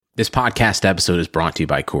This podcast episode is brought to you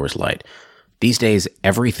by Coors Light. These days,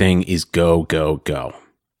 everything is go, go, go.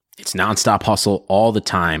 It's nonstop hustle all the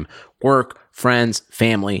time. Work, friends,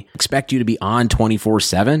 family expect you to be on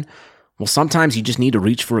 24/7. Well, sometimes you just need to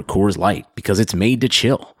reach for a Coors Light because it's made to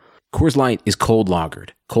chill. Coors Light is cold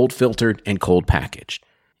lagered, cold filtered, and cold packaged.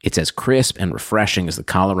 It's as crisp and refreshing as the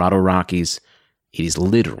Colorado Rockies. It is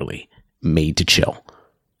literally made to chill.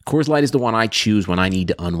 Coors Light is the one I choose when I need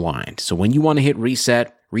to unwind. So when you want to hit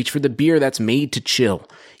reset, reach for the beer that's made to chill.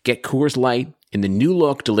 Get Coors Light in the new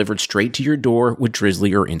look delivered straight to your door with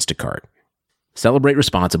Drizzly or Instacart. Celebrate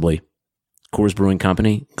responsibly. Coors Brewing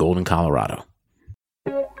Company, Golden, Colorado.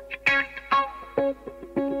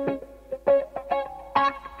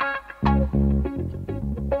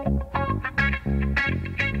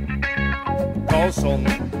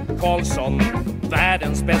 Karlsson,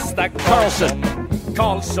 världens bästa Karlsson.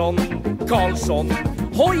 Karlsson,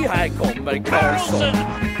 hoj här kommer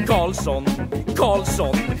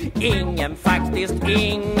Karlsson,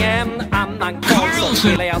 ingen annan Karlsson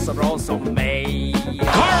spelar jag så bra som mig.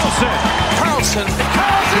 Karlsson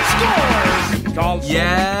scores!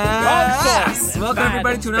 Yes! Welcome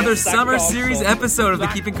everybody to another Summer Series episode of the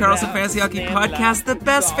Keeping Karlsson Fantasy Hockey Podcast, the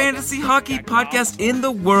best fantasy hockey podcast in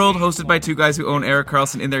the world, hosted by two guys who own Erik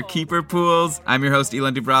Karlsson in their keeper pools. I'm your host,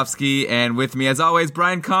 Elon Dubrovsky, and with me, as always,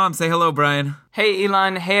 Brian Kom. Say hello, Brian. Hey,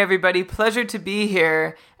 Elon. Hey, everybody. Pleasure to be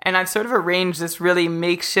here. And I've sort of arranged this really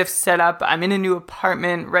makeshift setup. I'm in a new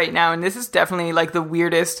apartment right now, and this is definitely like the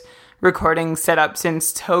weirdest recording setup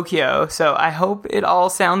since Tokyo. So I hope it all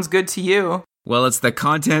sounds good to you. Well, it's the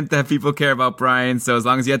content that people care about, Brian, so as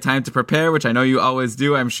long as you had time to prepare, which I know you always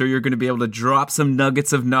do, I'm sure you're going to be able to drop some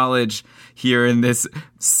nuggets of knowledge here in this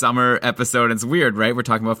summer episode. It's weird, right? We're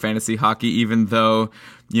talking about fantasy hockey, even though,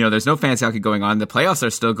 there's no fantasy hockey going on. The playoffs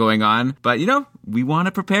are still going on, but, we want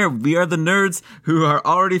to prepare. We are the nerds who are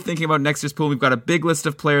already thinking about next year's pool. We've got a big list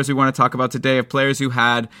of players we want to talk about today, of players who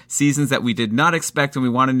had seasons that we did not expect, and we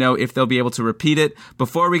want to know if they'll be able to repeat it.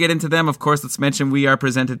 Before we get into them, of course, let's mention we are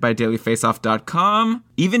presented by dailyfaceoff.com.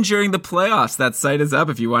 Even during the playoffs, that site is up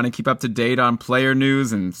if you want to keep up to date on player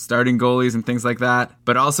news and starting goalies and things like that.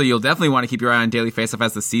 But also, you'll definitely want to keep your eye on Daily Faceoff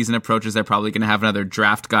as the season approaches. They're probably going to have another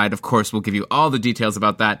draft guide. Of course, we'll give you all the details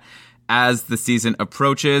about that as the season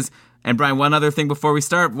approaches. And Brian, one other thing before we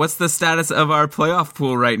start, what's the status of our playoff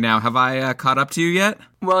pool right now? Have I caught up to you yet?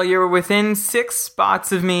 Well, you're within 6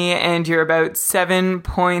 spots of me, and you're about 7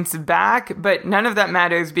 points back, but none of that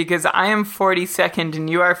matters because I am 42nd and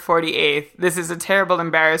you are 48th. This is a terrible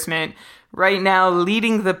embarrassment. Right now,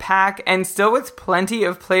 leading the pack, and still with plenty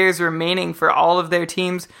of players remaining for all of their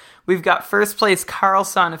teams, we've got first place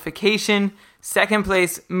Karlssonification, second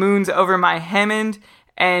place Moons Over My Hammond,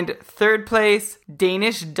 and third place,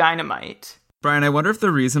 Danish Dynamite. Brian, I wonder if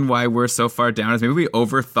the reason why we're so far down is maybe we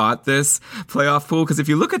overthought this playoff pool, because if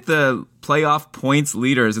you look at the playoff points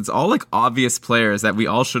leaders, it's all like obvious players that we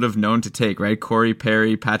all should have known to take, right? Corey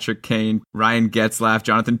Perry, Patrick Kane, Ryan Getzlaf,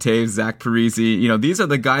 Jonathan Toews, Zach Parise. These are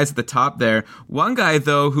the guys at the top there. One guy,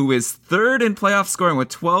 though, who is third in playoff scoring with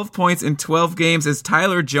 12 points in 12 games is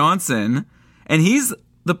Tyler Johnson, and he's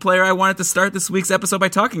the player I wanted to start this week's episode by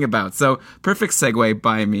talking about. So perfect segue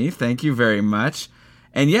by me. Thank you very much.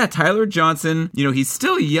 And yeah, Tyler Johnson, he's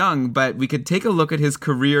still young, but we could take a look at his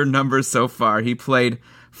career numbers so far. He played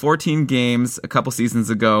 14 games a couple seasons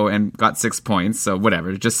ago and got 6 points, so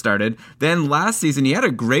whatever, it just started. Then last season, he had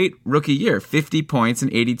a great rookie year, 50 points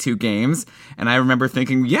in 82 games, and I remember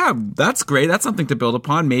thinking, yeah, that's great, that's something to build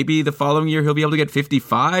upon. Maybe the following year he'll be able to get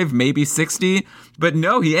 55, maybe 60, but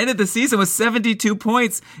no, he ended the season with 72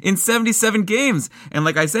 points in 77 games, and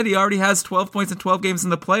like I said, he already has 12 points in 12 games in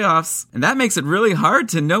the playoffs, and that makes it really hard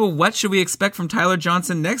to know what should we expect from Tyler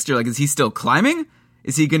Johnson next year. Like, is he still climbing?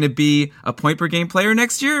 Is he going to be a point-per-game player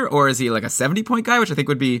next year? Or is he like a 70-point guy, which I think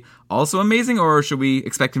would be also amazing? Or should we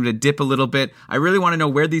expect him to dip a little bit? I really want to know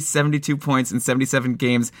where these 72 points in 77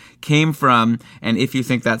 games came from, and if you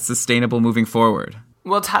think that's sustainable moving forward.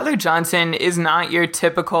 Well, Tyler Johnson is not your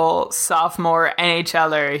typical sophomore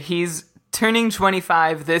NHLer. He's turning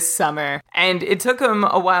 25 this summer, and it took him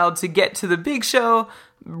a while to get to the big show,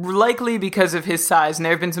 likely because of his size, and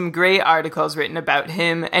there have been some great articles written about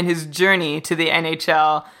him and his journey to the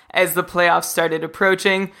NHL as the playoffs started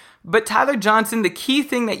approaching. But Tyler Johnson, the key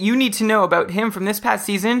thing that you need to know about him from this past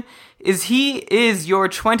season is he is your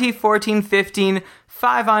 2014-15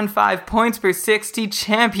 5-on-5 points per 60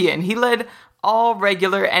 champion. He led all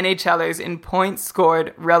regular NHLers in points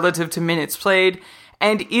scored relative to minutes played.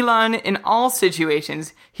 And Elon, in all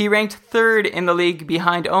situations, he ranked third in the league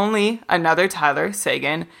behind only another Tyler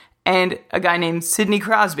Seguin and a guy named Sidney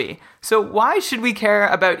Crosby. So why should we care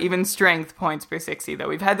about even strength points per 60, though?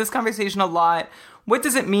 We've had this conversation a lot. What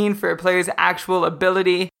does it mean for a player's actual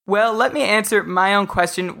ability? Well, let me answer my own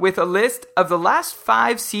question with a list of the last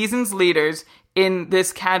 5 seasons leaders in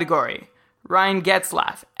this category. Ryan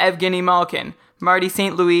Getzlaf, Evgeny Malkin, Marty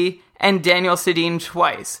St. Louis, and Daniel Sedin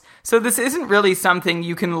twice. So this isn't really something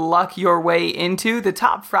you can luck your way into. The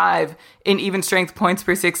top 5 in even strength points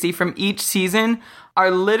per 60 from each season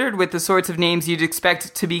are littered with the sorts of names you'd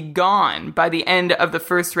expect to be gone by the end of the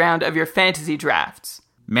first round of your fantasy drafts.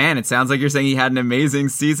 Man, it sounds like you're saying he had an amazing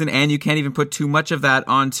season, and you can't even put too much of that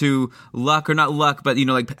onto luck, or not luck, but,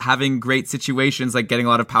 like having great situations, like getting a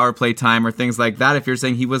lot of power play time or things like that. If you're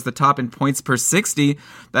saying he was the top in points per 60,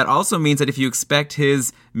 that also means that if you expect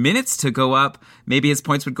his minutes to go up, maybe his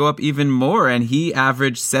points would go up even more, and he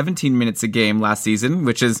averaged 17 minutes a game last season,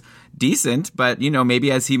 which is decent, but, maybe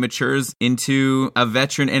as he matures into a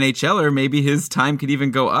veteran NHLer, maybe his time could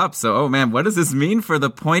even go up. So, oh man, what does this mean for the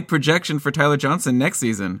point projection for Tyler Johnson next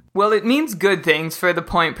season? Well, it means good things for the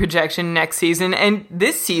point projection next season, and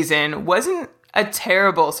this season wasn't a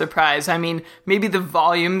terrible surprise. I mean, maybe the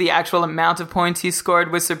volume, the actual amount of points he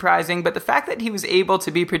scored was surprising, but the fact that he was able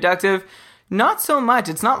to be productive, not so much.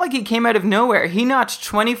 It's not like he came out of nowhere. He notched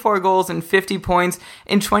 24 goals and 50 points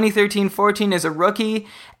in 2013-14 as a rookie,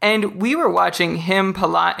 and we were watching him,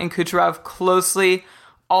 Palat, and Kucherov closely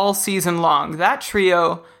all season long. That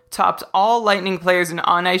trio topped all Lightning players in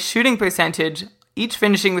on-ice shooting percentage, each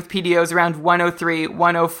finishing with PDOs around 103,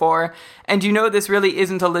 104, and this really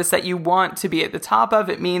isn't a list that you want to be at the top of.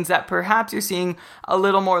 It means that perhaps you're seeing a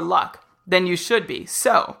little more luck than you should be.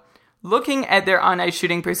 So, looking at their on-ice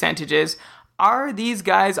shooting percentages, are these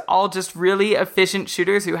guys all just really efficient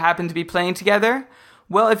shooters who happen to be playing together?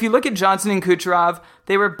 Well, if you look at Johnson and Kucherov,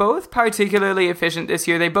 they were both particularly efficient this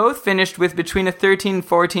year. They both finished with between a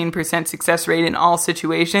 13-14% success rate in all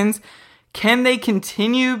situations. Can they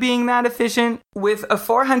continue being that efficient? With a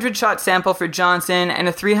 400-shot sample for Johnson and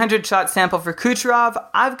a 300-shot sample for Kucherov,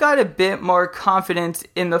 I've got a bit more confidence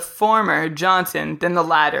in the former, Johnson, than the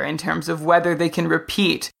latter in terms of whether they can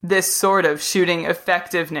repeat this sort of shooting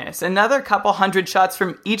effectiveness. Another couple hundred shots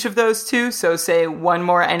from each of those two, so say one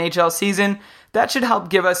more NHL season, that should help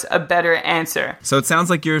give us a better answer. So it sounds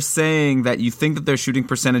like you're saying that you think that their shooting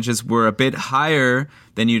percentages were a bit higher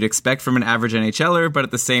than you'd expect from an average NHLer, but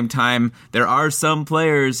at the same time, there are some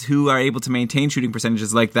players who are able to maintain shooting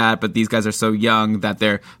percentages like that, but these guys are so young that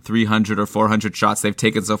their 300 or 400 shots they've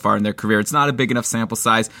taken so far in their career, it's not a big enough sample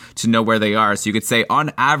size to know where they are. So you could say,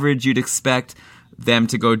 on average, you'd expect them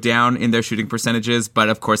to go down in their shooting percentages, but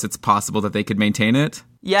of course it's possible that they could maintain it.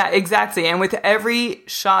 Yeah, exactly. And with every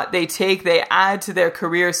shot they take, they add to their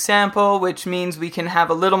career sample, which means we can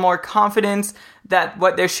have a little more confidence that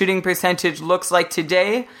what their shooting percentage looks like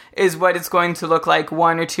today is what it's going to look like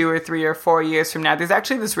 1 or 2 or 3 or 4 years from now. There's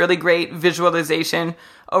actually this really great visualization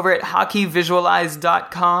over at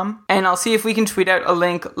hockeyvisualize.com, and I'll see if we can tweet out a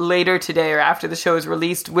link later today or after the show is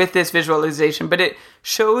released with this visualization, but it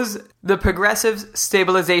shows the progressive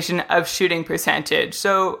stabilization of shooting percentage.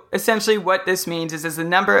 So essentially what this means is as the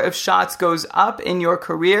number of shots goes up in your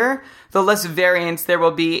career, the less variance there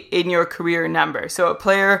will be in your career number. So a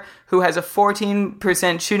player who has a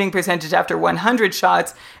 14% shooting percentage after 100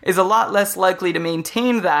 shots is a lot less likely to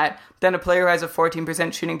maintain that than a player who has a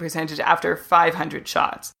 14% shooting percentage after 500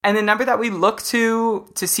 shots. And the number that we look to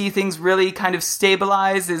see things really kind of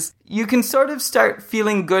stabilize is you can sort of start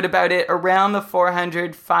feeling good about it around the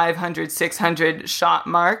 400, 500, 600 shot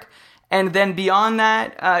mark. And then beyond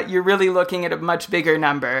that, you're really looking at a much bigger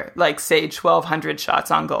number, like say 1,200 shots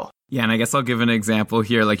on goal. Yeah, and I guess I'll give an example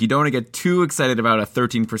here. Like, you don't want to get too excited about a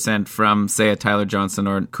 13% from, say, a Tyler Johnson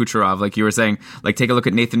or Kucherov. Like you were saying, like, take a look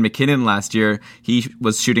at Nathan MacKinnon last year. He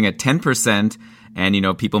was shooting at 10%,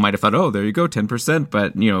 and, people might have thought, oh, there you go, 10%.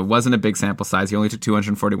 But, it wasn't a big sample size. He only took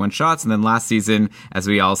 241 shots. And then last season, as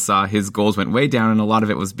we all saw, his goals went way down, and a lot of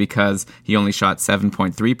it was because he only shot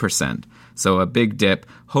 7.3%. So a big dip.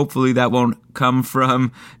 Hopefully that won't come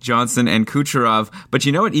from Johnson and Kucherov. But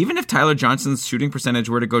you know what? Even if Tyler Johnson's shooting percentage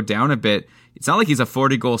were to go down a bit, it's not like he's a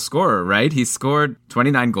 40-goal scorer, right? He scored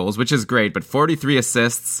 29 goals, which is great, but 43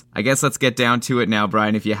 assists. I guess let's get down to it now,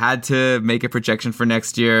 Brian. If you had to make a projection for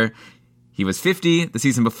next year, he was 50 the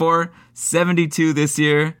season before, 72 this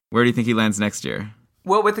year. Where do you think he lands next year?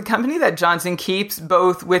 Well, with the company that Johnson keeps,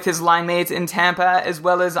 both with his line mates in Tampa as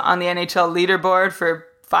well as on the NHL leaderboard for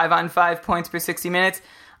 5-on-5 points per 60 minutes,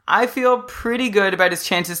 I feel pretty good about his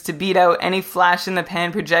chances to beat out any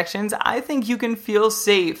flash-in-the-pan projections. I think you can feel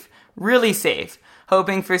safe, really safe,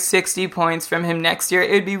 hoping for 60 points from him next year.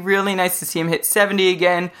 It would be really nice to see him hit 70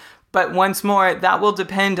 again, But once more, that will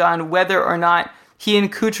depend on whether or not he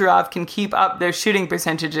and Kucherov can keep up their shooting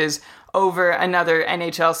percentages over another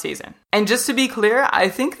NHL season. And just to be clear, I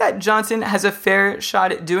think that Johnson has a fair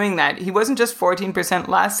shot at doing that. He wasn't just 14%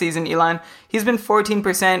 last season, Elon. He's been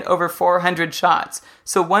 14% over 400 shots.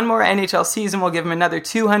 So one more NHL season will give him another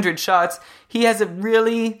 200 shots. He has a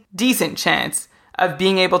really decent chance of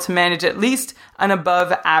being able to manage at least an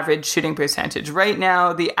above average shooting percentage. Right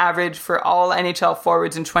now, the average for all NHL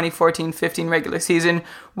forwards in 2014-15 regular season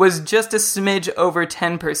was just a smidge over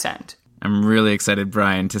 10%. I'm really excited,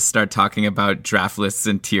 Brian, to start talking about draft lists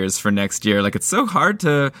and tiers for next year. Like, it's so hard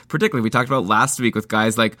to predict. Like we talked about last week with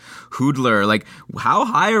guys like Hudler. Like, how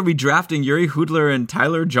high are we drafting Yuri Hudler and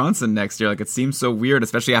Tyler Johnson next year? Like, it seems so weird,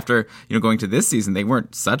 especially after, going to this season. They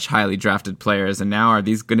weren't such highly drafted players. And now are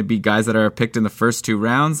these going to be guys that are picked in the first 2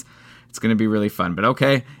 rounds? It's going to be really fun. But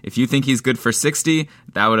okay, if you think he's good for 60,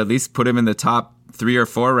 that would at least put him in the top 3 or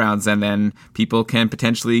 4 rounds, and then people can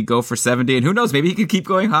potentially go for 70, and who knows, maybe he could keep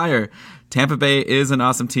going higher. Tampa Bay is an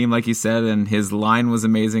awesome team, like you said, and his line was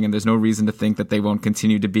amazing, and there's no reason to think that they won't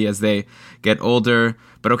continue to be as they get older.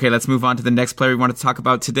 But okay, let's move on to the next player we want to talk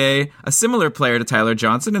about today. A similar player to Tyler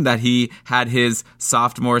Johnson in that he had his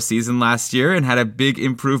sophomore season last year and had a big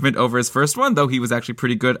improvement over his first one, though he was actually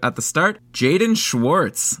pretty good at the start. Jaden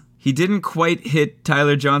Schwartz. He didn't quite hit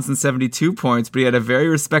Tyler Johnson's 72 points, but he had a very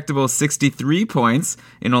respectable 63 points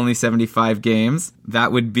in only 75 games.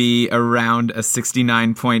 That would be around a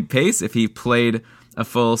 69-point pace if he played a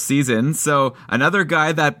full season. So another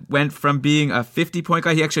guy that went from being a 50-point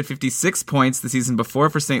guy, he actually had 56 points the season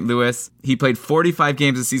before for St. Louis. He played 45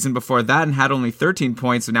 games the season before that and had only 13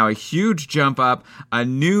 points, so now a huge jump up. A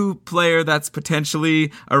new player that's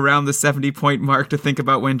potentially around the 70-point mark to think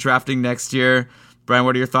about when drafting next year. Brian,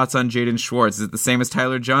 what are your thoughts on Jaden Schwartz? Is it the same as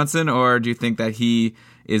Tyler Johnson, or do you think that he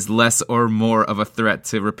is less or more of a threat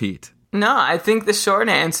to repeat? No, I think the short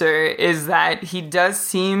answer is that he does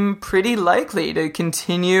seem pretty likely to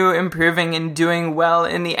continue improving and doing well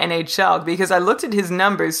in the NHL, because I looked at his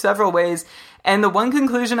numbers several ways, and the one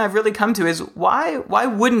conclusion I've really come to is why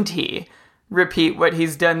wouldn't he repeat what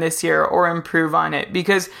he's done this year or improve on it?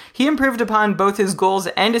 Because he improved upon both his goals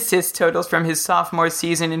and assist totals from his sophomore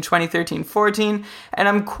season in 2013-14, and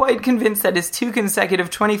I'm quite convinced that his 2 consecutive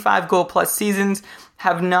 25-goal-plus seasons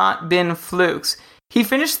have not been flukes. He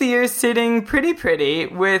finished the year sitting pretty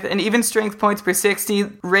with an even strength points per 60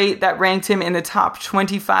 rate that ranked him in the top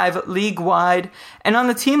 25 league-wide. And on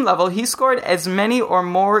the team level, he scored as many or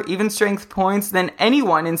more even strength points than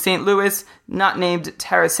anyone in St. Louis, not named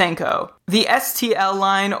Tarasenko. The STL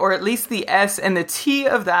line, or at least the S and the T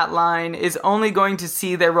of that line, is only going to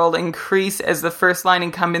see their role increase as the first-line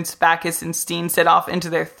incumbents Backes and Steen set off into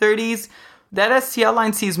their 30s. That STL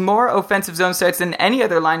line sees more offensive zone starts than any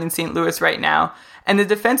other line in St. Louis right now, and the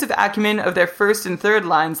defensive acumen of their first and third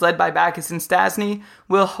lines, led by Backes and Stastny,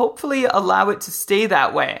 will hopefully allow it to stay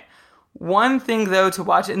that way. One thing, though, to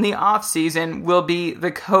watch in the offseason will be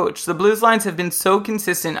the coach. The Blues lines have been so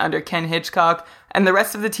consistent under Ken Hitchcock, and the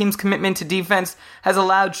rest of the team's commitment to defense has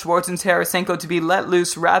allowed Schwartz and Tarasenko to be let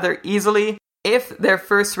loose rather easily. If their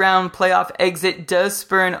first-round playoff exit does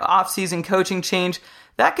spur an offseason coaching change,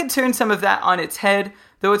 that could turn some of that on its head,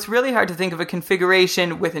 though it's really hard to think of a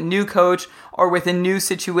configuration with a new coach or with a new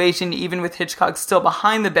situation, even with Hitchcock still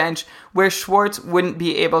behind the bench, where Schwartz wouldn't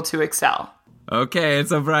be able to excel. Okay,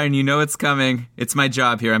 so Brian, you know it's coming. It's my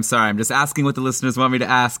job here. I'm sorry. I'm just asking what the listeners want me to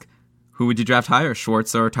ask. Who would you draft higher,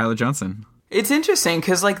 Schwartz or Tyler Johnson? It's interesting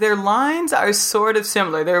because their lines are sort of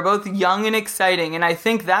similar. They're both young and exciting, and I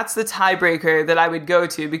think that's the tiebreaker that I would go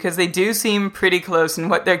to because they do seem pretty close in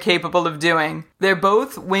what they're capable of doing. They're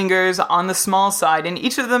both wingers on the small side, and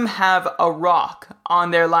each of them have a rock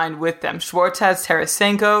on their line with them. Schwartz has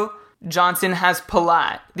Tarasenko, Johnson has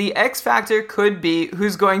Palat. The X factor could be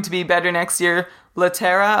who's going to be better next year,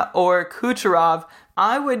 Lehtera or Kucherov.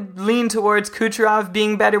 I would lean towards Kucherov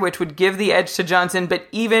being better, which would give the edge to Johnson, but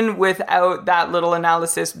even without that little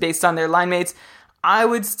analysis based on their line mates, I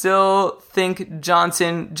would still think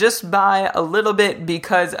Johnson just by a little bit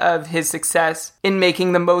because of his success in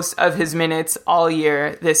making the most of his minutes all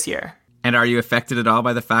year this year. And are you affected at all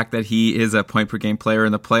by the fact that he is a point-per-game player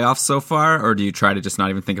in the playoffs so far, or do you try to just not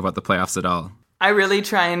even think about the playoffs at all? I really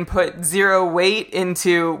try and put zero weight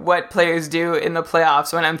into what players do in the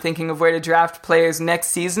playoffs when I'm thinking of where to draft players next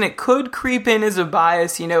season. It could creep in as a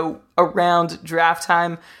bias, around draft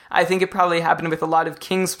time. I think it probably happened with a lot of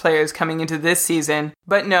Kings players coming into this season.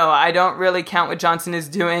 But no, I don't really count what Johnson is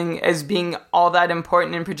doing as being all that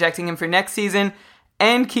important in projecting him for next season.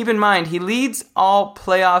 And keep in mind, he leads all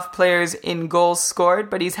playoff players in goals scored,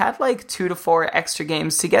 but he's had like 2 to 4 extra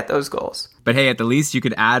games to get those goals. But hey, at the least you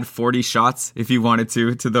could add 40 shots if you wanted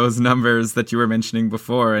to those numbers that you were mentioning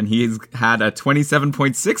before. And he's had a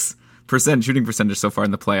 27.6% shooting percentage so far in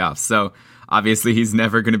the playoffs. So obviously he's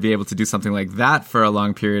never going to be able to do something like that for a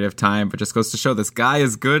long period of time, but just goes to show this guy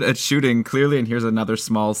is good at shooting, clearly. And here's another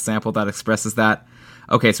small sample that expresses that.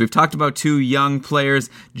 Okay, so we've talked about 2 young players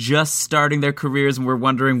just starting their careers, and we're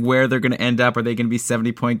wondering where they're going to end up. Are they going to be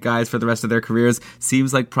 70-point guys for the rest of their careers?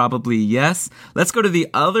 Seems like probably yes. Let's go to the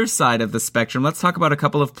other side of the spectrum. Let's talk about a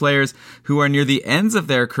couple of players who are near the ends of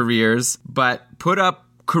their careers, but put up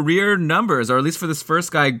career numbers, or at least for this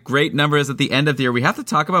first guy, great numbers at the end of the year. We have to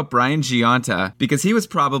talk about Brian Gionta, because he was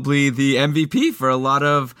probably the MVP for a lot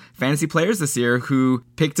of fantasy players this year who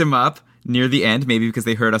picked him up near the end, maybe because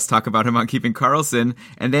they heard us talk about him on Keeping Karlsson,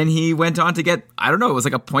 and then he went on to get, I don't know, it was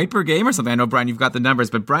like a point per game or something. I know, Brian, you've got the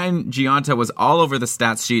numbers, but Brian Gionta was all over the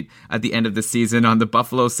stats sheet at the end of the season on the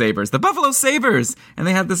Buffalo Sabres. The Buffalo Sabres! And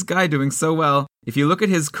they had this guy doing so well. If you look at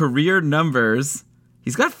his career numbers,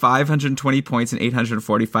 he's got 520 points in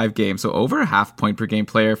 845 games, so over a half point per game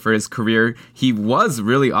player for his career. He was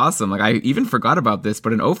really awesome. Like, I even forgot about this,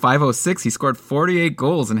 but in 05-06, he scored 48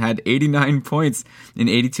 goals and had 89 points in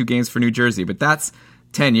 82 games for New Jersey. But that's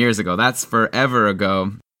 10 years ago. That's forever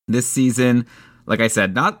ago. This season, like I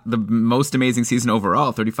said, not the most amazing season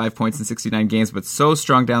overall, 35 points in 69 games, but so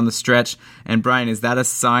strong down the stretch. And Brian, is that a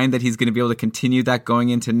sign that he's going to be able to continue that going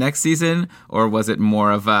into next season, or was it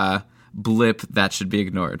more of a blip that should be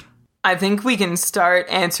ignored? I think we can start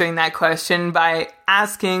answering that question by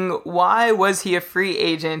asking, why was he a free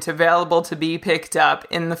agent available to be picked up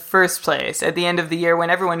in the first place? At the end of the year, when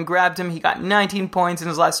everyone grabbed him, he got 19 points in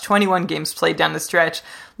his last 21 games played down the stretch.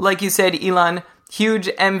 Like you said, Elon, huge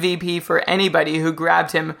MVP for anybody who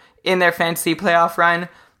grabbed him in their fantasy playoff run.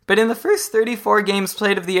 But in the first 34 games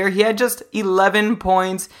played of the year, he had just 11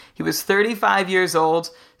 points. He was 35 years old.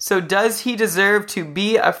 So does he deserve to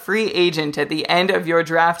be a free agent at the end of your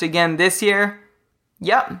draft again this year?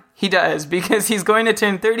 Yep, he does, because he's going to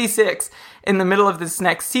turn 36 in the middle of this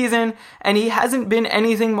next season, and he hasn't been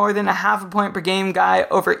anything more than a half a point per game guy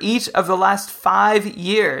over each of the last 5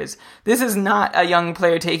 years. This is not a young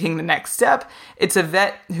player taking the next step. It's a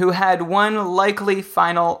vet who had one likely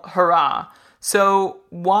final hurrah. So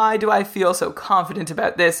why do I feel so confident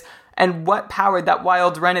about this? And what powered that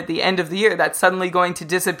wild run at the end of the year that's suddenly going to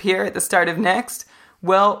disappear at the start of next?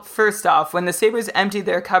 Well, first off, when the Sabres emptied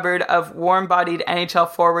their cupboard of warm-bodied NHL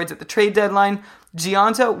forwards at the trade deadline,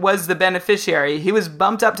 Gionta was the beneficiary. He was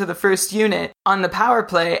bumped up to the first unit on the power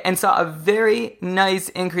play and saw a very nice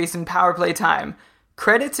increase in power play time.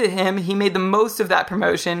 Credit to him, he made the most of that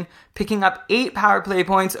promotion, picking up 8 power play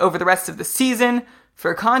points over the rest of the season.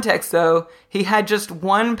 For context, though, he had just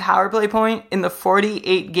 1 power play point in the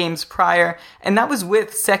 48 games prior, and that was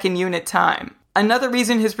with second unit time. Another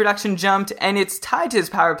reason his production jumped, and it's tied to his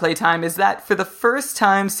power play time, is that for the first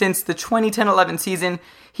time since the 2010-11 season,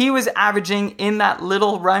 he was averaging in that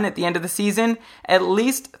little run at the end of the season at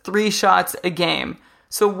least 3 shots a game.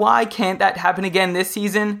 So why can't that happen again this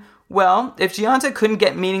season? Well, if Gionta couldn't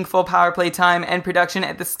get meaningful power play time and production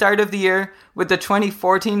at the start of the year with the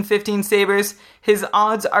 2014-15 Sabres, his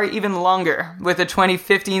odds are even longer with the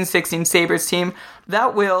 2015-16 Sabres team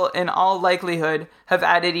that will, in all likelihood, have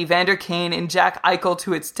added Evander Kane and Jack Eichel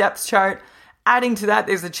to its depth chart. Adding to that,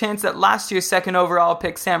 there's a chance that last year's second overall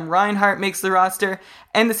pick Sam Reinhart makes the roster,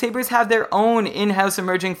 and the Sabres have their own in-house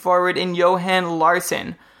emerging forward in Johan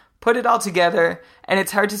Larsson. Put it all together, and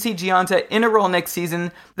it's hard to see Gionta in a role next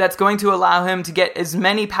season that's going to allow him to get as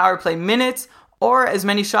many power play minutes or as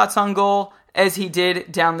many shots on goal as he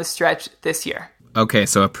did down the stretch this year. Okay,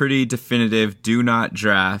 so a pretty definitive do not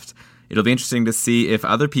draft. It'll be interesting to see if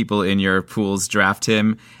other people in your pools draft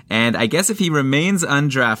him, and I guess if he remains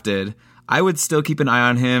undrafted, I would still keep an eye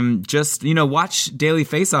on him. Just, watch Daily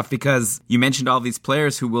Faceoff, because you mentioned all these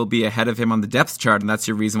players who will be ahead of him on the depth chart, and that's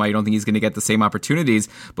your reason why you don't think he's going to get the same opportunities.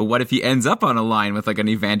 But what if he ends up on a line with like an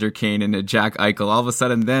Evander Kane and a Jack Eichel? All of a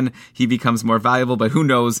sudden, then he becomes more valuable, but who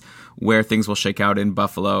knows where things will shake out in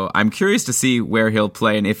Buffalo. I'm curious to see where he'll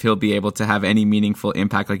play and if he'll be able to have any meaningful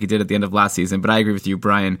impact like he did at the end of last season. But I agree with you,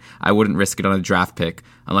 Brian. I wouldn't risk it on a draft pick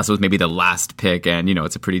unless it was maybe the last pick and,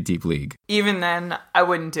 it's a pretty deep league. Even then, I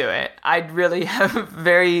wouldn't do it. I'd really have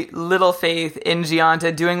very little faith in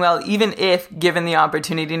Gionta doing well, even if given the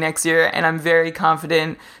opportunity next year, and I'm very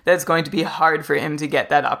confident that it's going to be hard for him to get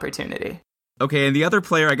that opportunity. Okay, and the other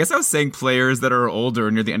player, I guess I was saying players that are older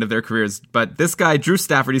near the end of their careers, but this guy, Drew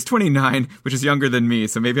Stafford, he's 29, which is younger than me,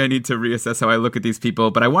 so maybe I need to reassess how I look at these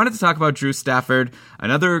people. But I wanted to talk about Drew Stafford,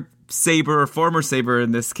 another Sabre, or former Sabre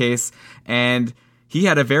in this case, and he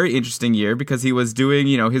had a very interesting year because he was doing,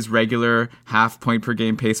 his regular half-point per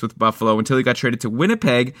game pace with Buffalo until he got traded to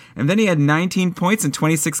Winnipeg, and then he had 19 points in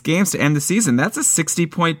 26 games to end the season. That's a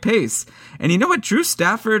 60-point pace. And you know what? Drew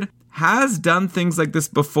Stafford has done things like this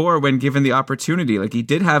before when given the opportunity. Like, he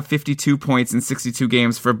did have 52 points in 62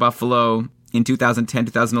 games for Buffalo in 2010,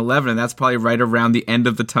 2011, and that's probably right around the end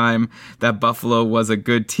of the time that Buffalo was a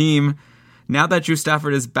good team. Now that Drew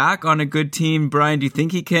Stafford is back on a good team, Brian, do you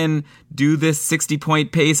think he can do this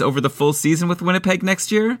 60-point pace over the full season with Winnipeg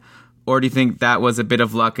next year? Or do you think that was a bit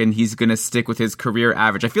of luck and he's going to stick with his career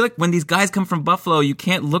average? I feel like when these guys come from Buffalo, you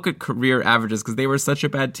can't look at career averages because they were such a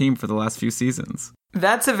bad team for the last few seasons.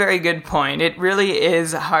 That's a very good point. It really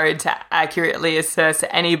is hard to accurately assess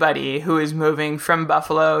anybody who is moving from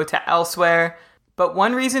Buffalo to elsewhere. But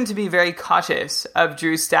one reason to be very cautious of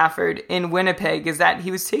Drew Stafford in Winnipeg is that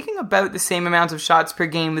he was taking about the same amount of shots per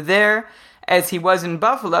game there as he was in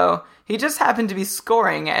Buffalo. He just happened to be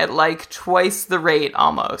scoring at like twice the rate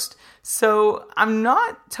almost. So I'm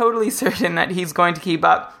not totally certain that he's going to keep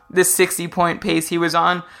up the 60-point pace he was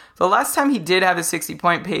on. The last time he did have a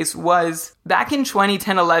 60-point pace was back in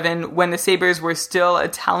 2010-11 when the Sabres were still a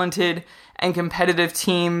talented and competitive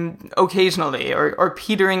team occasionally, or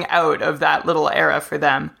petering out of that little era for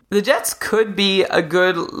them. The Jets could be a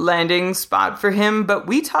good landing spot for him, but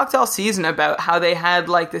we talked all season about how they had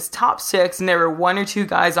like this top six and there were one or two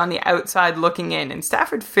guys on the outside looking in, and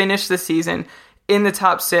Stafford finished the season in the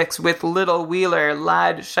top six with Little, Wheeler,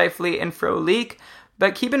 Ladd, Scheifele, and Frolik.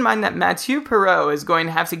 But keep in mind that Mathieu Perreault is going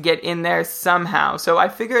to have to get in there somehow, so I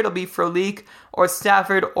figure it'll be Frolik or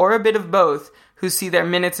Stafford or a bit of both who see their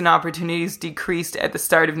minutes and opportunities decreased at the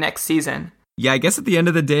start of next season. Yeah, I guess at the end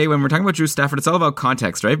of the day, when we're talking about Drew Stafford, it's all about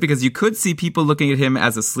context, right? Because you could see people looking at him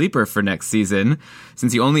as a sleeper for next season,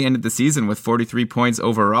 since he only ended the season with 43 points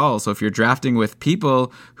overall. So if you're drafting with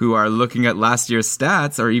people who are looking at last year's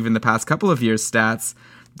stats, or even the past couple of years' stats,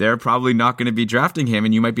 they're probably not going to be drafting him,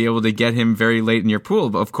 and you might be able to get him very late in your pool.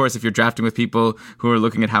 But of course, if you're drafting with people who are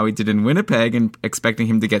looking at how he did in Winnipeg and expecting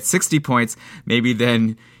him to get 60 points, maybe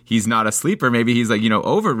then he's not a sleeper. Maybe he's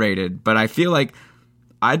overrated. But I feel like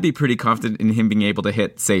I'd be pretty confident in him being able to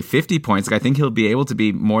hit, say, 50 points. Like, I think he'll be able to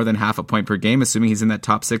be more than half a point per game, assuming he's in that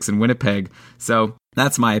top six in Winnipeg. So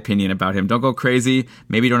that's my opinion about him. Don't go crazy.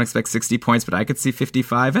 Maybe don't expect 60 points, but I could see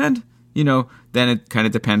 55, and then it kind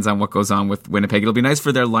of depends on what goes on with Winnipeg. It'll be nice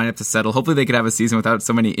for their lineup to settle. Hopefully they could have a season without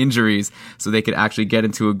so many injuries so they could actually get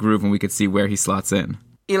into a groove and we could see where he slots in.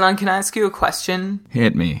 Elon, can I ask you a question?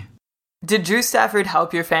 Hit me. Did Drew Stafford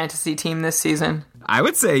help your fantasy team this season? I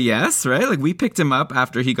would say yes, right? Like, we picked him up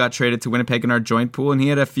after he got traded to Winnipeg in our joint pool, and he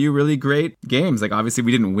had a few really great games. Like, obviously,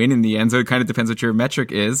 we didn't win in the end, so it kind of depends what your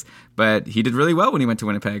metric is, but he did really well when he went to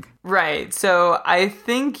Winnipeg. Right, so I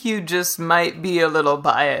think you just might be a little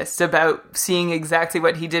biased about seeing exactly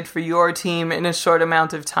what he did for your team in a short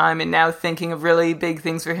amount of time and now thinking of really big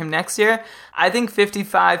things for him next year. I think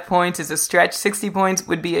 55 points is a stretch. 60 points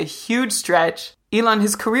would be a huge stretch. Elon,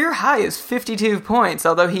 his career high is 52 points,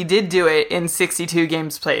 although he did do it in 62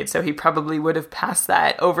 games played, so he probably would have passed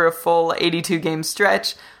that over a full 82-game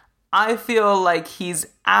stretch. I feel like he's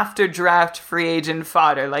after draft free agent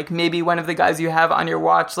fodder, like maybe one of the guys you have on your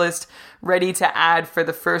watch list ready to add for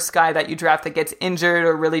the first guy that you draft that gets injured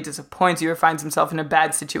or really disappoints you or finds himself in a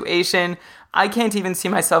bad situation. I can't even see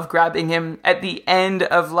myself grabbing him at the end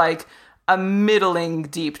of like a middling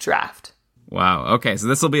deep draft. Wow. Okay, so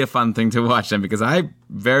this will be a fun thing to watch then, because I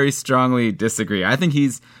very strongly disagree. I think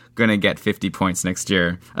he's going to get 50 points next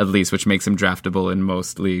year, at least, which makes him draftable in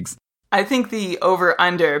most leagues. I think the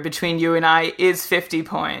over-under between you and I is 50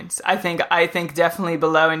 points. I think definitely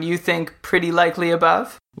below, and you think pretty likely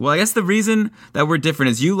above. Well, I guess the reason that we're different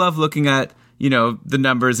is you love looking at, the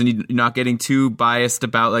numbers and you're not getting too biased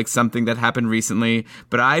about like something that happened recently.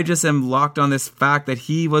 But I just am locked on this fact that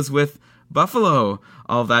he was with Buffalo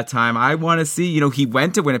all that time. I want to see, he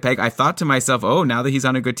went to Winnipeg. I thought to myself, oh, now that he's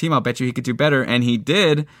on a good team, I'll bet you he could do better. And he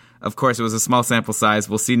did. Of course, it was a small sample size.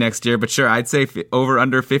 We'll see next year. But sure, I'd say over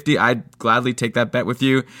under 50. I'd gladly take that bet with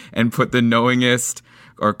you and put the knowingest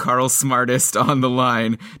or Carl Smartest on the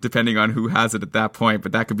line, depending on who has it at that point.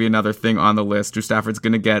 But that could be another thing on the list. Drew Stafford's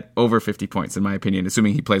going to get over 50 points, in my opinion,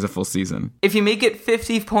 assuming he plays a full season. If you make it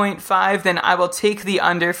 50.5, then I will take the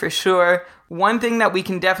under for sure. One thing that we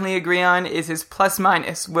can definitely agree on is his plus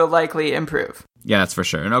minus will likely improve. Yeah, that's for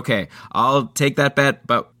sure. And okay, I'll take that bet,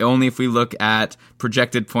 but only if we look at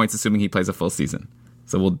projected points, assuming he plays a full season.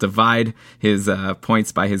 So we'll divide his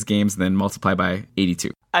points by his games, and then multiply by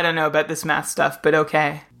 82. I don't know about this math stuff, but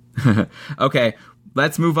okay. Okay,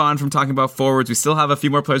 let's move on from talking about forwards. We still have a few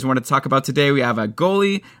more players we want to talk about today. We have a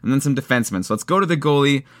goalie and then some defensemen. So let's go to the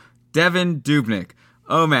goalie, Devan Dubnyk.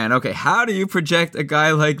 Oh man, okay, how do you project a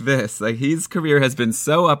guy like this? Like, his career has been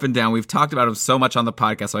so up and down. We've talked about him so much on the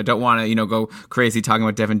podcast, so I don't want to, go crazy talking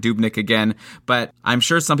about Devan Dubnyk again. But I'm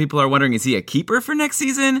sure some people are wondering, is he a keeper for next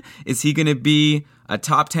season? Is he going to be a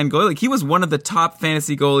top 10 goalie? Like, he was one of the top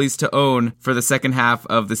fantasy goalies to own for the second half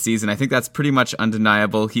of the season. I think that's pretty much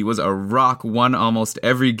undeniable. He was a rock, won almost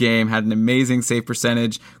every game, had an amazing save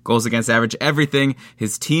percentage, goals against average, everything.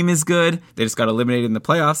 His team is good. They just got eliminated in the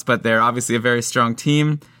playoffs, but they're obviously a very strong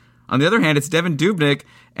team. On the other hand, it's Devan Dubnyk,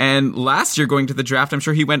 and last year going to the draft, I'm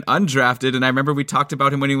sure he went undrafted, and I remember we talked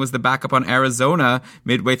about him when he was the backup on Arizona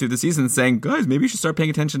midway through the season, saying, guys, maybe you should start paying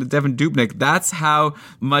attention to Devan Dubnyk. That's how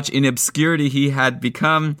much in obscurity he had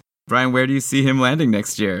become. Brian, where do you see him landing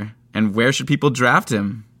next year? And where should people draft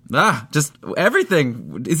him? Just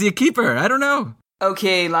everything. Is he a keeper? I don't know.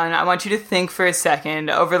 Okay, Lon, I want you to think for a second.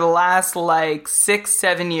 Over the last,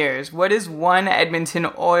 6-7 years, what is one Edmonton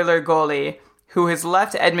Oiler goalie who has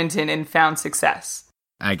left Edmonton and found success?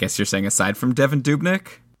 I guess you're saying aside from Devan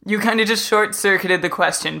Dubnyk? You kind of just short-circuited the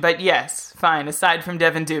question, but yes, fine, aside from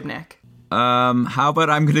Devan Dubnyk. How about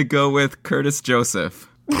I'm going to go with Curtis Joseph?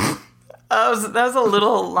 That was a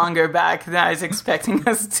little longer back than I was expecting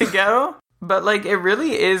us to go. But, it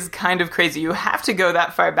really is kind of crazy. You have to go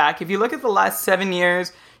that far back. If you look at the last 7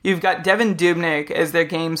 years, you've got Devan Dubnyk as their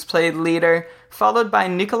games played leader, followed by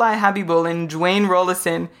Nikolai Habibulin, Dwayne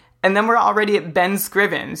Rollison, and then we're already at Ben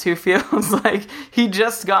Scrivens, who feels like he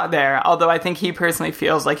just got there, although I think he personally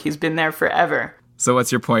feels like he's been there forever. So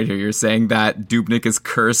what's your point here? You're saying that Dubnyk is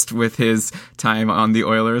cursed with his time on the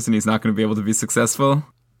Oilers and he's not going to be able to be successful?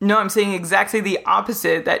 No, I'm saying exactly the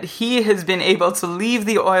opposite, that he has been able to leave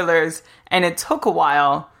the Oilers, and it took a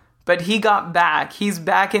while, but he got back. He's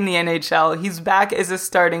back in the NHL. He's back as a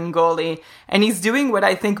starting goalie, and he's doing what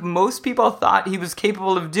I think most people thought he was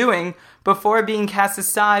capable of doing before being cast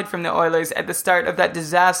aside from the Oilers at the start of that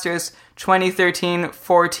disastrous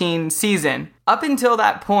 2013-14 season. Up until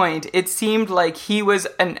that point, it seemed like he was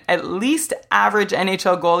an at least average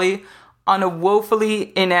NHL goalie on a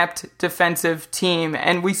woefully inept defensive team,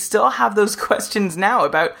 and we still have those questions now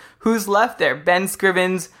about who's left there. Ben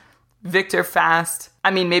Scrivens, Victor Fast.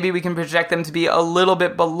 I mean, maybe we can project them to be a little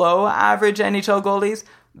bit below average NHL goalies,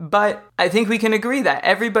 but I think we can agree that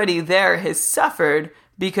everybody there has suffered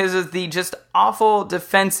because of the just awful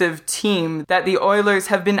defensive team that the Oilers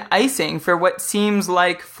have been icing for what seems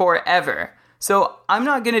like forever. So I'm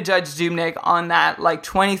not going to judge Dubnyk on that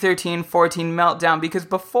 2013-14 meltdown, because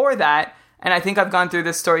before that, and I think I've gone through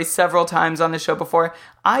this story several times on the show before,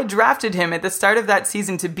 I drafted him at the start of that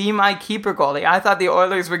season to be my keeper goalie. I thought the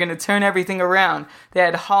Oilers were going to turn everything around. They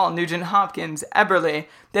had Hall, Nugent-Hopkins, Eberle.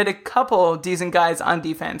 They had a couple decent guys on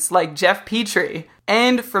defense, like Jeff Petrie.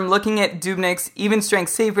 And from looking at Dubnyk's even strength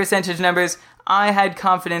save percentage numbers, I had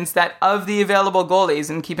confidence that of the available goalies,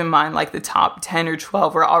 and keep in mind the top 10 or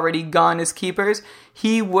 12 were already gone as keepers,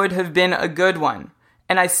 he would have been a good one.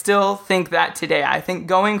 And I still think that today. I think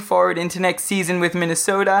going forward into next season with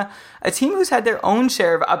Minnesota, a team who's had their own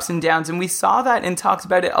share of ups and downs, and we saw that and talked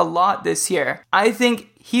about it a lot this year. I think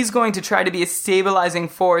he's going to try to be a stabilizing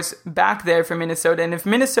force back there for Minnesota. And if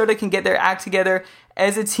Minnesota can get their act together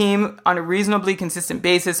as a team on a reasonably consistent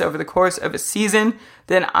basis over the course of a season,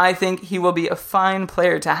 then I think he will be a fine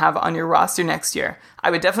player to have on your roster next year.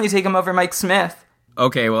 I would definitely take him over Mike Smith.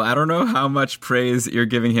 Okay, well, I don't know how much praise you're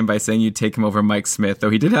giving him by saying you'd take him over Mike Smith, though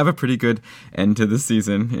he did have a pretty good end to the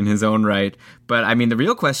season in his own right. But, I mean, the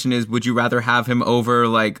real question is, would you rather have him over,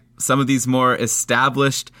 some of these more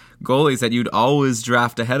established goalies that you'd always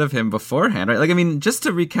draft ahead of him beforehand, right? Just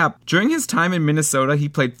to recap, during his time in Minnesota, he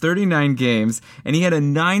played 39 games, and he had a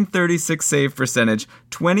 .936 save percentage,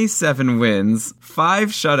 27 wins, 5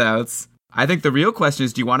 shutouts. I think the real question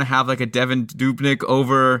is, do you want to have, a Devan Dubnyk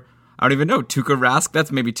over, I don't even know, Tuukka Rask?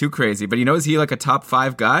 That's maybe too crazy. But is he a top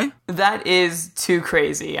 5 guy? That is too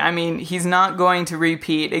crazy. I mean, he's not going to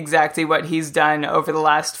repeat exactly what he's done over the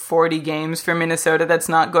last 40 games for Minnesota. That's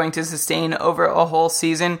not going to sustain over a whole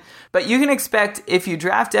season. But you can expect, if you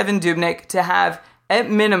draft Devan Dubnyk, to have, at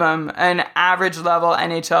minimum, an average level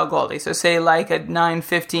NHL goalie. So say a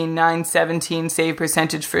 .915, .917 save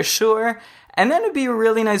percentage for sure. And then it'd be a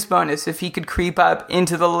really nice bonus if he could creep up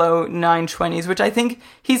into the low 920s, which I think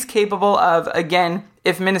he's capable of, again,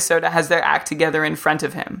 if Minnesota has their act together in front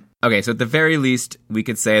of him. Okay, so at the very least, we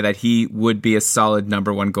could say that he would be a solid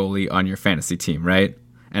number 1 goalie on your fantasy team, right?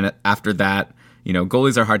 And after that,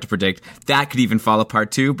 Goalies are hard to predict. That could even fall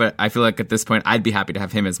apart too, but I feel like at this point, I'd be happy to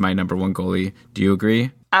have him as my number one goalie. Do you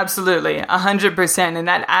agree? Absolutely, 100%, and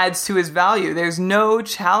that adds to his value. There's no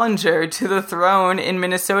challenger to the throne in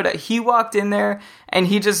Minnesota. He walked in there and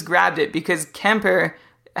he just grabbed it because Kemper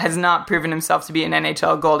has not proven himself to be an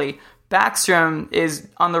NHL goalie. Backstrom is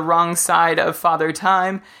on the wrong side of Father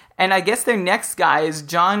Time, and I guess their next guy is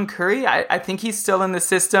John Curry. I think he's still in the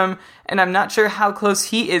system, and I'm not sure how close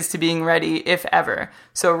he is to being ready, if ever.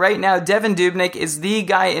 So right now, Devan Dubnyk is the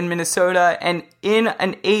guy in Minnesota, and in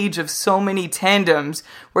an age of so many tandems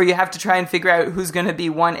where you have to try and figure out who's going to be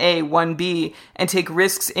 1A, 1B, and take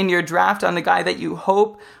risks in your draft on the guy that you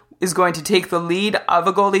hope is going to take the lead of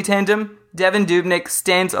a goalie tandem, Devan Dubnyk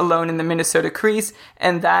stands alone in the Minnesota crease,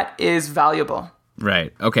 and that is valuable.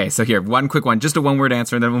 Right. Okay, so here, one quick one. Just a one-word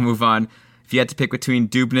answer, and then we'll move on. If you had to pick between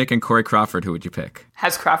Dubnyk and Corey Crawford, who would you pick?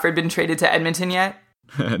 Has Crawford been traded to Edmonton yet?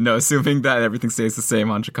 No, assuming that everything stays the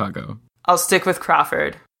same on Chicago. I'll stick with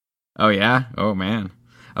Crawford. Oh, yeah? Oh, man.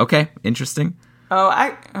 Okay, interesting.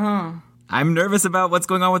 I'm nervous about what's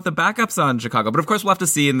going on with the backups on Chicago. But of course, we'll have to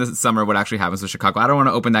see in the summer what actually happens with Chicago. I don't want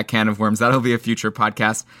to open that can of worms. That'll be a future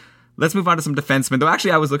podcast. Let's move on to some defensemen. Though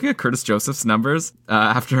actually, I was looking at Curtis Joseph's numbers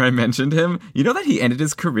after I mentioned him. You know that he ended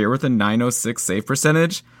his career with a .906 save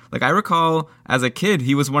percentage? Like, I recall as a kid,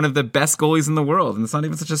 he was one of the best goalies in the world, and it's not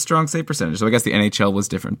even such a strong save percentage. So I guess the NHL was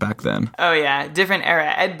different back then. Oh, yeah. Different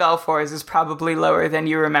era. Ed Belfour's is probably lower than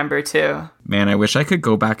you remember, too. Man, I wish I could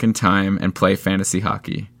go back in time and play fantasy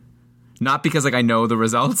hockey. Not because, I know the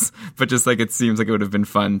results, but just, it seems like it would have been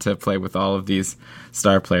fun to play with all of these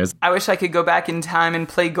star players. I wish I could go back in time and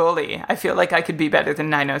play goalie. I feel like I could be better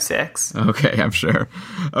than 906. Okay, I'm sure.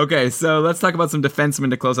 Okay, so let's talk about some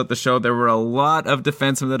defensemen to close out the show. There were a lot of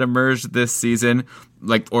defensemen that emerged this season.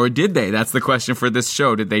 Or did they? That's the question for this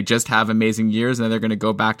show. Did they just have amazing years and they're going to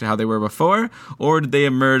go back to how they were before? Or did they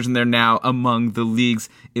emerge and they're now among the league's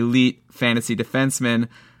elite fantasy defensemen?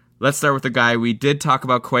 Let's start with a guy we did talk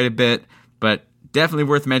about quite a bit, but definitely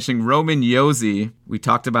worth mentioning, Roman Josi. We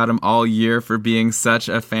talked about him all year for being such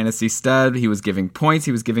a fantasy stud. He was giving points,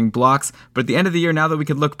 he was giving blocks, but at the end of the year, now that we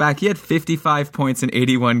could look back, he had 55 points in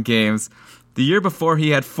 81 games. The year before,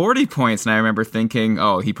 he had 40 points, and I remember thinking,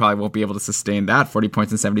 he probably won't be able to sustain that, 40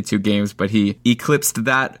 points in 72 games, but he eclipsed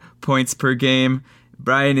that points per game.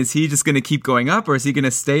 Brian, is he just going to keep going up, or is he going to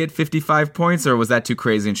stay at 55 points, or was that too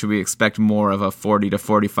crazy, and should we expect more of a 40 to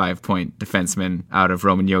 45 point defenseman out of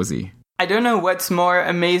Roman Josi? I don't know what's more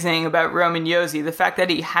amazing about Roman Josi, the fact that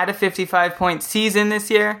he had a 55-point season this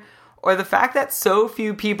year, or the fact that so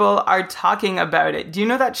few people are talking about it. Do you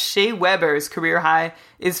know that Shea Weber's career high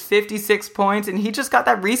is 56 points, and he just got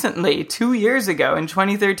that recently, 2 years ago in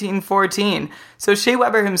 2013-14. So Shea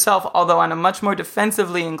Weber himself, although on a much more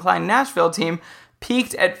defensively inclined Nashville team,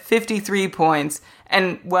 peaked at 53 points.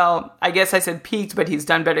 And, well, I guess I said peaked, but he's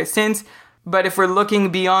done better since. But if we're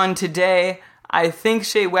looking beyond today, I think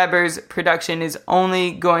Shea Weber's production is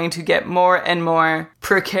only going to get more and more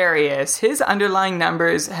precarious. His underlying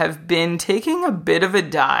numbers have been taking a bit of a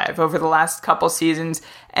dive over the last couple seasons,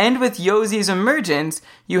 and with Josi's emergence,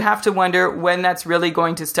 you have to wonder when that's really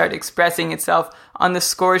going to start expressing itself on the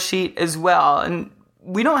score sheet as well. And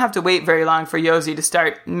we don't have to wait very long for Josi to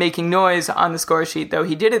start making noise on the score sheet, though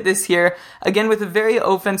he did it this year, again with a very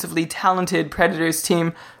offensively talented Predators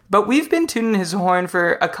team. But we've been tuning his horn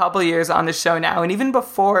for a couple years on the show now, and even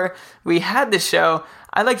before we had the show,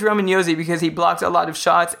 I liked Roman Josi because he blocked a lot of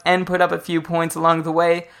shots and put up a few points along the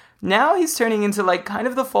way. Now he's turning into kind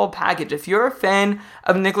of the full package. If you're a fan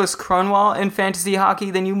of Nicholas Kronwall in fantasy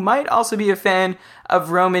hockey, then you might also be a fan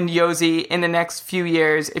of Roman Josi in the next few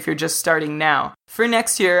years if you're just starting now. For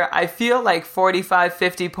next year, I feel like 45,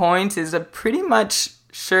 50 points is a pretty much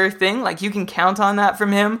sure thing. You can count on that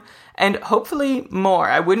from him. And hopefully more.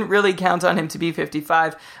 I wouldn't really count on him to be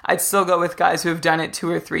 55. I'd still go with guys who have done it 2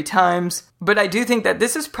 or 3 times. But I do think that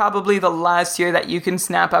this is probably the last year that you can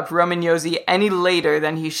snap up Roman Josi any later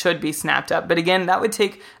than he should be snapped up. But again, that would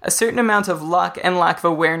take a certain amount of luck and lack of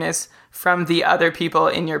awareness from the other people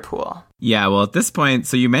in your pool. Yeah, well, at this point,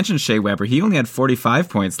 so you mentioned Shea Weber. He only had 45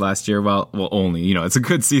 points last year. Well, only, it's a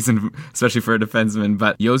good season, especially for a defenseman.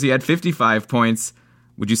 But Josi had 55 points.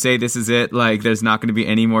 Would you say this is it? There's not going to be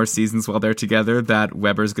any more seasons while they're together that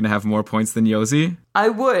Weber's going to have more points than Josi? I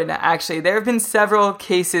would, actually. There have been several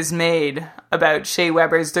cases made about Shea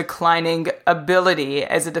Weber's declining ability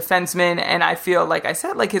as a defenseman, and I feel, like I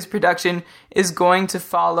said, his production is going to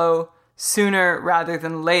follow sooner rather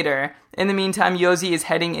than later. In the meantime, Jozy is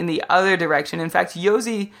heading in the other direction. In fact,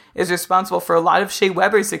 Jozy is responsible for a lot of Shea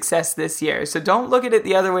Weber's success this year. So don't look at it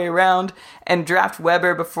the other way around and draft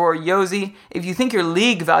Weber before Jozy. If you think your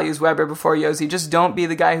league values Weber before Jozy, just don't be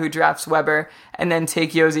the guy who drafts Weber and then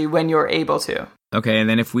take Jozy when you're able to. Okay, and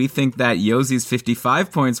then if we think that Yozy's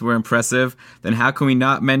 55 points were impressive, then how can we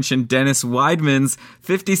not mention Dennis Wideman's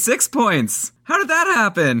 56 points? How did that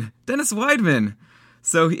happen? Dennis Wideman.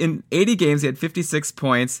 So in 80 games, he had 56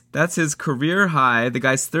 points. That's his career high. The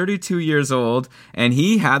guy's 32 years old, and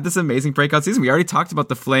he had this amazing breakout season. We already talked about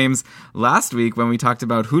the Flames last week when we talked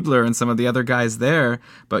about Hudler and some of the other guys there,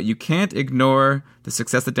 but you can't ignore the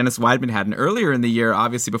success that Dennis Wideman had. And earlier in the year,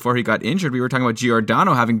 obviously before he got injured, we were talking about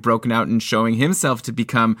Giordano having broken out and showing himself to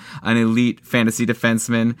become an elite fantasy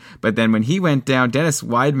defenseman. But then when he went down, Dennis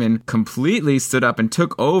Wideman completely stood up and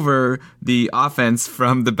took over the offense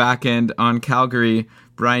from the back end on Calgary.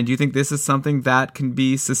 Brian, do you think this is something that can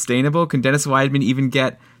be sustainable? Can Dennis Wideman even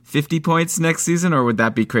get 50 points next season, or would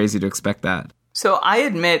that be crazy to expect that? So I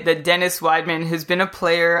admit that Dennis Wideman has been a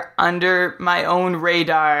player under my own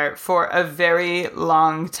radar for a very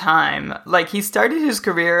long time. Like, he started his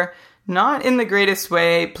career not in the greatest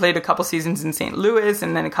way, played a couple seasons in St. Louis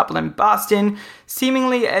and then a couple in Boston,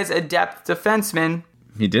 seemingly as a depth defenseman.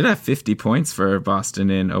 He did have 50 points for Boston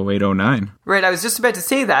in 08-09. Right, I was just about to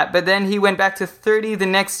say that, but then he went back to 30 the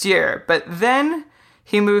next year. But then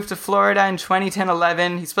he moved to Florida in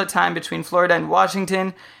 2010-11. He split time between Florida and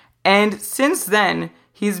Washington. And since then,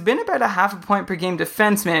 he's been about a half a point per game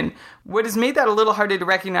defenseman. What has made that a little harder to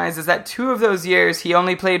recognize is that 2 of those years, he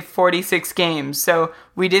only played 46 games. So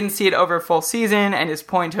we didn't see it over a full season, and his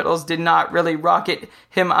point totals did not really rocket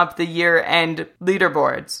him up the year-end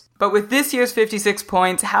leaderboards. But with this year's 56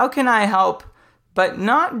 points, how can I help but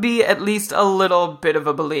not be at least a little bit of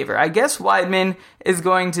a believer? I guess Wideman is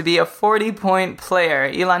going to be a 40-point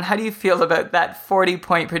player. Elon, how do you feel about that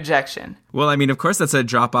 40-point projection? Well, I mean, of course, that's a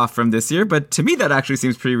drop-off from this year, but to me, that actually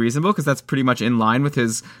seems pretty reasonable because that's pretty much in line with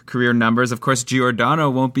his career numbers. Of course, Giordano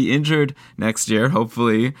won't be injured next year,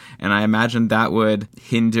 hopefully, and I imagine that would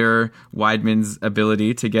hinder Wideman's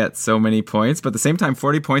ability to get so many points. But at the same time,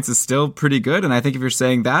 40 points is still pretty good, and I think if you're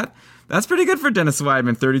saying that, that's pretty good for Dennis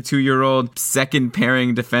Wideman, 32-year-old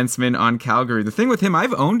second-pairing defenseman on Calgary. The thing with him,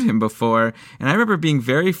 I've owned him before, and I remember being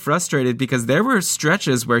very frustrated because there were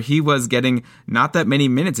stretches where he was getting not that many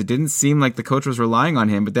minutes. It didn't seem like the coach was relying on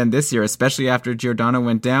him. But then this year, especially after Giordano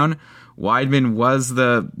went down, Wideman was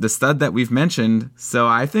the stud that we've mentioned. So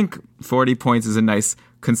I think 40 points is a nice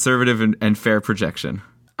conservative and fair projection.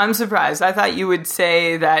 I'm surprised. I thought you would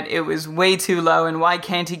say that it was way too low and why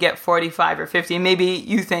can't he get 45 or 50? Maybe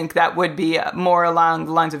you think that would be more along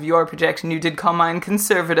the lines of your projection. You did call mine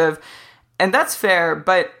conservative, and that's fair,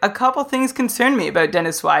 but a couple things concern me about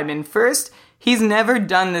Dennis Wideman. First, he's never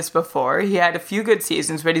done this before. He had a few good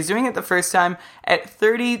seasons, but he's doing it the first time at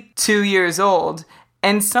 32 years old,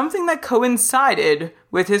 and something that coincided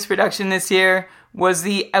with his production this year was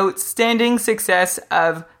the outstanding success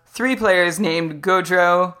of 3 players named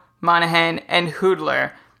Gaudreau, Monahan, and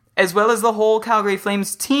Hudler, as well as the whole Calgary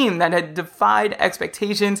Flames team that had defied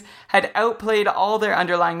expectations, had outplayed all their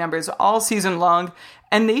underlying numbers all season long,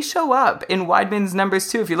 and they show up in Wideman's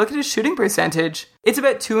numbers too. If you look at his shooting percentage, it's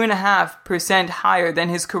about 2.5% higher than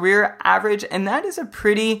his career average, and that is a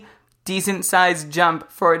pretty decent-sized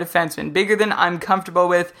jump for a defenseman, bigger than I'm comfortable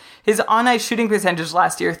with. His on-ice shooting percentage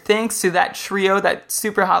last year, thanks to that trio, that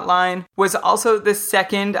super hot line, was also the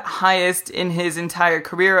second highest in his entire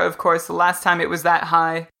career. Of course, the last time it was that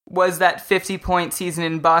high was that 50-point season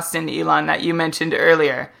in Boston, Elon, that you mentioned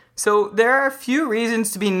earlier. So there are a few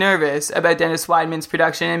reasons to be nervous about Dennis Wideman's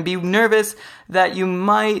production and be nervous that you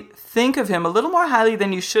might think of him a little more highly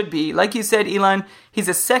than you should be. Like you said, Elon, he's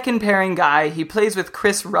a second pairing guy. He plays with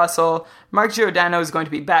Chris Russell. Mark Giordano is going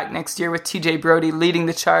to be back next year with TJ Brody leading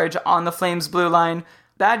the charge on the Flames blue line.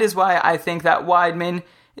 That is why I think that Wideman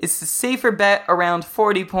is a safer bet around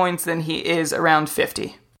 40 points than he is around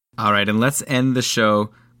 50. All right, and let's end the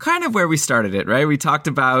show kind of where we started it, right? We talked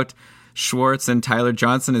about Schwartz and Tyler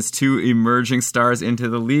Johnson as 2 emerging stars into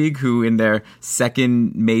the league who in their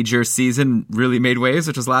second major season really made waves,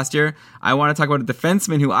 which was last year. I want to talk about a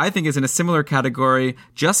defenseman who I think is in a similar category,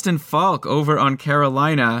 Justin Falk over on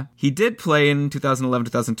Carolina. He did play in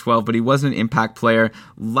 2011-2012, but he wasn't an impact player.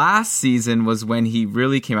 Last season was when he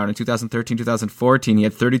really came out in 2013-2014. He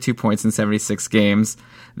had 32 points in 76 games.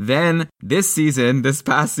 Then this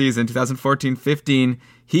past season, 2014-15,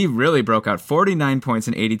 He really broke out 49 points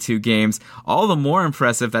in 82 games. All the more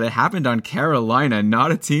impressive that it happened on Carolina,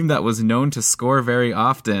 not a team that was known to score very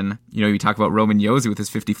often. You know, you talk about Roman Josi with his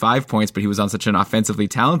 55 points, but he was on such an offensively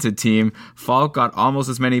talented team. Falk got almost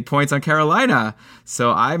as many points on Carolina.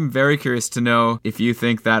 So I'm very curious to know if you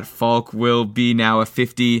think that Falk will be now a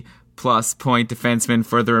 50-plus point defenseman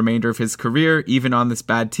for the remainder of his career, even on this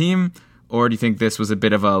bad team. Or do you think this was a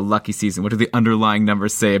bit of a lucky season? What do the underlying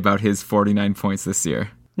numbers say about his 49 points this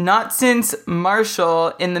year? Not since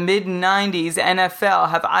Marshall in the mid-90s NFL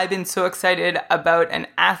have I been so excited about an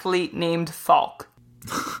athlete named Falk.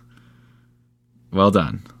 Well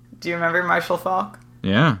done. Do you remember Marshall Falk?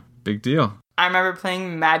 Yeah, big deal. I remember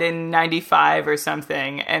playing Madden 95 or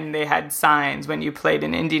something, and they had signs when you played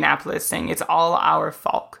in Indianapolis saying, "It's all our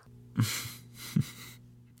Falk."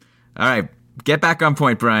 All right, get back on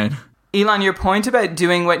point, Brian. Elon, your point about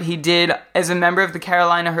doing what he did as a member of the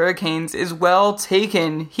Carolina Hurricanes is well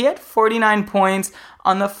taken. He had 49 points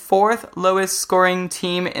on the 4th lowest scoring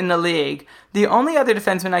team in the league. The only other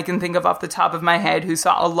defenseman I can think of off the top of my head who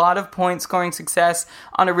saw a lot of point scoring success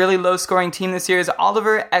on a really low scoring team this year is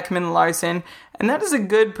Oliver Ekman-Larsson, and that is a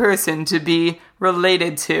good person to be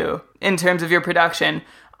related to in terms of your production.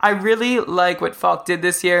 I really like what Falk did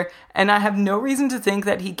this year, and I have no reason to think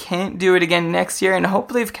that he can't do it again next year, and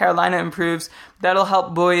hopefully if Carolina improves, that'll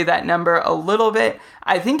help buoy that number a little bit.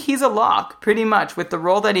 I think he's a lock, pretty much, with the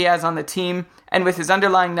role that he has on the team, and with his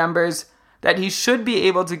underlying numbers, that he should be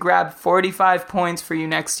able to grab 45 points for you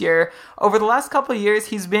next year. Over the last couple of years,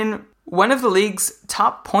 he's been one of the league's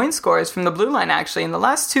top point scorers from the blue line, actually. In the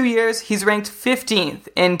last 2 years, he's ranked 15th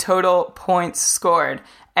in total points scored,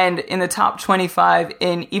 and in the top 25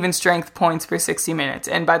 in even strength points per 60 minutes.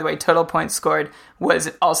 And by the way, total points scored was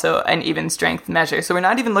also an even strength measure. So we're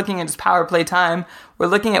not even looking at his power play time. We're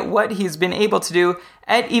looking at what he's been able to do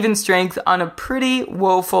at even strength on a pretty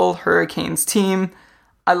woeful Hurricanes team.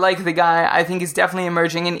 I like the guy. I think he's definitely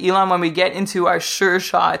emerging. And Elon, when we get into our Sure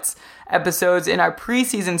Shots episodes in our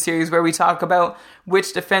preseason series where we talk about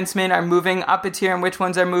which defensemen are moving up a tier and which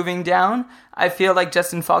ones are moving down, I feel like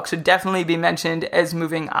Justin Falk should definitely be mentioned as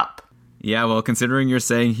moving up. Yeah, well, considering you're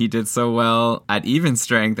saying he did so well at even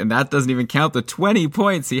strength, and that doesn't even count the 20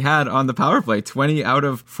 points he had on the power play, 20 out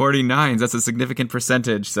of 49s, that's a significant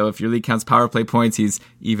percentage. So if your league counts power play points, he's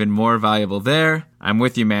even more valuable there. I'm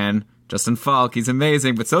with you, man. Justin Falk, he's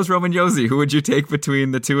amazing, but so's Roman Josi. Who would you take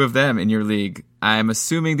between the two of them in your league? I'm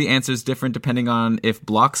assuming the answer is different depending on if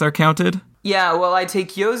blocks are counted. Yeah, well, I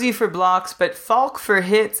take Josi for blocks, but Falk for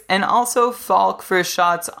hits, and also Falk for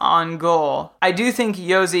shots on goal. I do think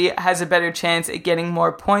Josi has a better chance at getting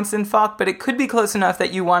more points than Falk, but it could be close enough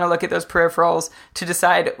that you want to look at those peripherals to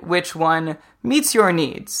decide which one meets your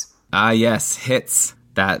needs. Yes, hits.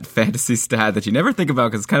 That fantasy stat that you never think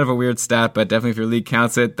about because it's kind of a weird stat, but definitely if your league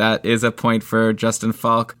counts it, that is a point for Justin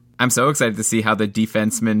Falk. I'm so excited to see how the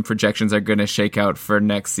defenseman projections are going to shake out for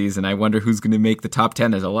next season. I wonder who's going to make the top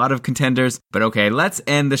 10. There's a lot of contenders, but okay, let's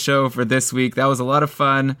end the show for this week. That was a lot of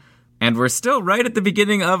fun. And we're still right at the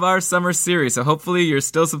beginning of our summer series, so hopefully you're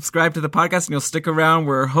still subscribed to the podcast and you'll stick around.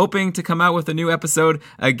 We're hoping to come out with a new episode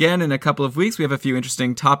again in a couple of weeks. We have a few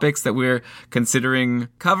interesting topics that we're considering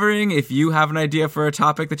covering. If you have an idea for a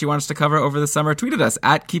topic that you want us to cover over the summer, tweet at us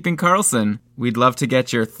at Keeping Karlsson. We'd love to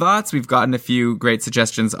get your thoughts. We've gotten a few great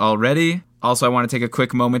suggestions already. Also, I want to take a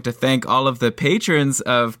quick moment to thank all of the patrons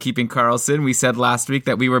of Keeping Karlsson. We said last week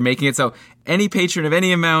that we were making it so any patron of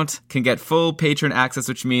any amount can get full patron access,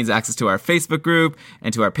 which means access to our Facebook group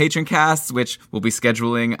and to our patron casts, which we'll be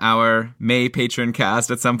scheduling our May patron cast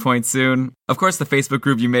at some point soon. Of course, the Facebook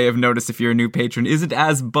group, you may have noticed if you're a new patron, isn't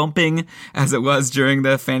as bumping as it was during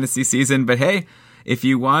the fantasy season, but hey, if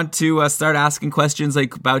you want to start asking questions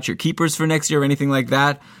like about your keepers for next year or anything like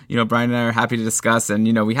that, you know, Brian and I are happy to discuss. And,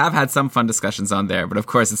 you know, we have had some fun discussions on there. But of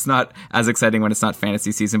course, it's not as exciting when it's not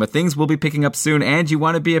fantasy season. But things will be picking up soon. And you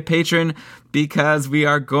want to be a patron because we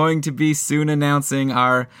are going to be soon announcing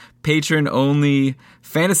our patron-only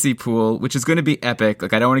fantasy pool, which is going to be epic.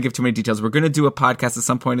 Like, I don't want to give too many details. We're going to do a podcast at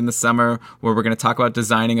some point in the summer where we're going to talk about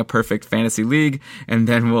designing a perfect fantasy league. And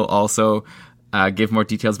then we'll also give more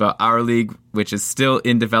details about our league, which is still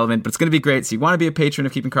in development, but it's going to be great. So you want to be a patron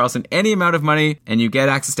of Keeping Karlsson, any amount of money, and you get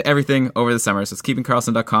access to everything over the summer. So it's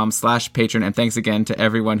keepingkarlsson.com/patron. And thanks again to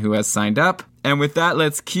everyone who has signed up. And with that,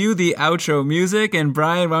 let's cue the outro music. And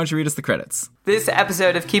Brian, why don't you read us the credits? This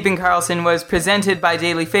episode of Keeping Karlsson was presented by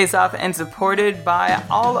Daily Faceoff and supported by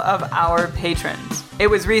all of our patrons. It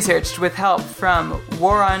was researched with help from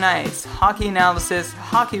War on Ice, Hockey Analysis,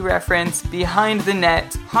 Hockey Reference, Behind the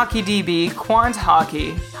Net, Hockey DB, Quant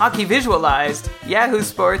Hockey, Hockey Visualized, Yahoo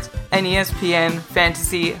Sports, and ESPN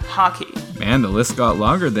Fantasy Hockey. Man, the list got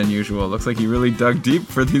longer than usual. Looks like you really dug deep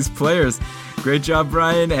for these players. Great job,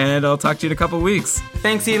 Brian, and I'll talk to you in a couple weeks.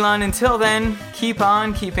 Thanks, Elon. Until then, keep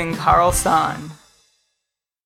on keeping Karlsson.